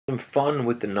some fun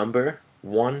with the number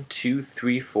 1, 2,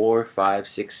 3, 4, 5,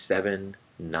 6, 7,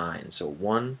 9. So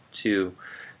 1, 2,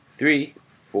 3,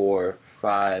 4,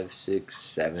 5, 6,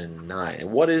 7, 9.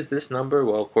 And what is this number?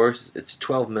 Well, of course, it's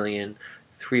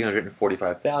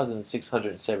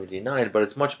 12,345,679, but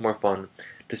it's much more fun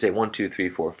to say 1, 2, 3,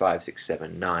 4, 5, 6,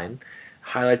 7, 9.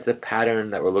 Highlights the pattern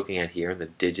that we're looking at here in the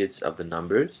digits of the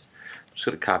numbers. I'm just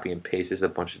going to copy and paste this a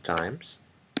bunch of times.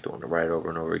 Don't want to write it over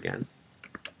and over again.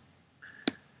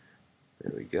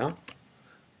 There we go.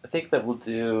 I think that we'll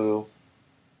do,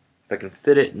 if I can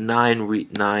fit it,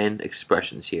 nine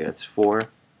expressions here. That's 4,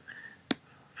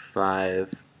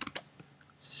 5,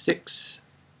 6,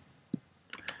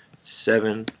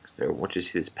 7. I want you to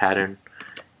see this pattern.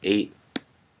 8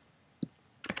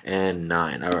 and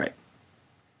 9. All right.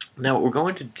 Now what we're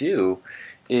going to do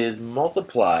is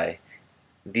multiply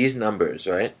these numbers,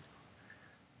 right,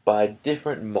 by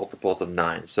different multiples of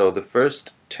 9. So the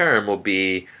first term will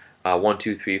be 1,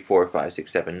 2, 3, 4, 5,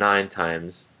 6, 7, 9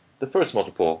 times the first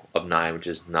multiple of 9, which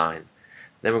is 9.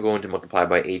 Then we're going to multiply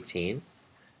by 18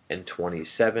 and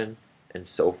 27 and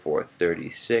so forth.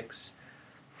 36,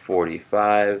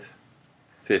 45,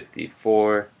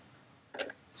 54,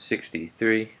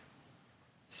 63,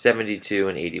 72,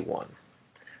 and 81.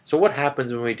 So what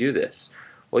happens when we do this?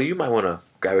 Well, you might want to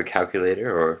grab a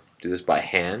calculator or do this by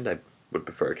hand. I would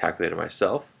prefer a calculator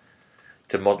myself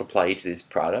to multiply each of these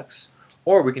products.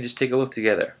 Or we can just take a look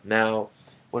together. Now,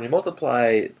 when we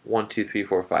multiply 1, 2, 3,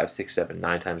 4, 5, 6, 7,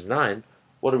 9 times 9,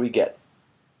 what do we get?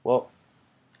 Well,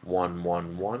 1,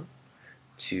 1, 1,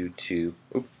 2, 2,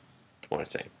 oops, what am I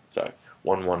saying? Sorry.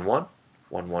 1, 1, 1,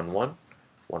 1, 1, 1,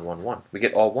 1, 1, 1. We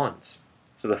get all ones.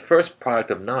 So the first product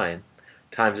of 9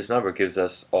 times this number gives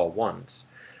us all ones.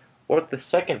 What about the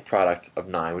second product of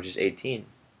 9, which is 18?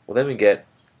 Well, then we get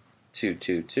 2,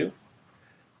 2, 2,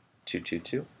 2, 2,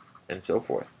 2, and so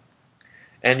forth.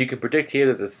 And you can predict here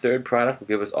that the third product will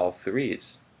give us all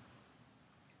 3s.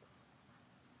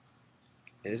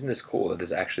 And isn't this cool that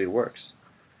this actually works?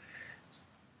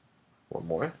 One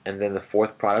more. And then the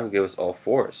fourth product will give us all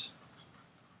 4s.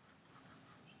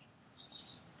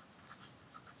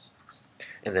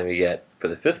 And then we get, for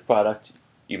the fifth product,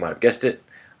 you might have guessed it,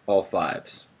 all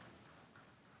 5s.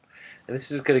 And this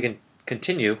is going to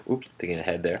continue, oops, thinking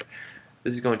ahead there.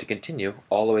 This is going to continue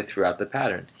all the way throughout the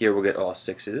pattern. Here we'll get all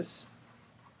 6s.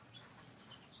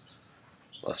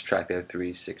 Lost track there,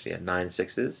 3, 6, yeah, 9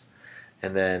 6s.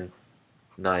 And then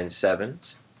 9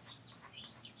 7s.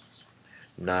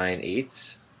 9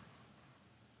 8s.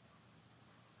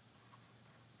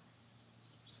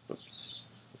 Oops.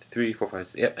 3, 4,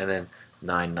 5, yep, and then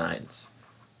 9 9s.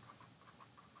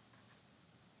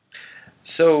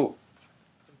 So,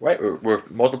 right, we're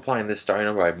multiplying this starting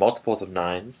number by multiples of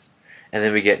 9s, and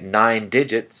then we get 9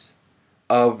 digits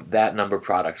of that number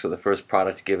product. So the first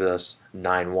product gives us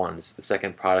 9 1s. The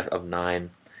second product of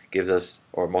 9 gives us,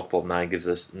 or multiple of 9 gives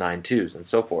us 9 2s, and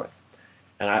so forth.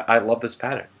 And I love this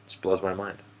pattern. It just blows my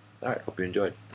mind. All right, hope you enjoyed.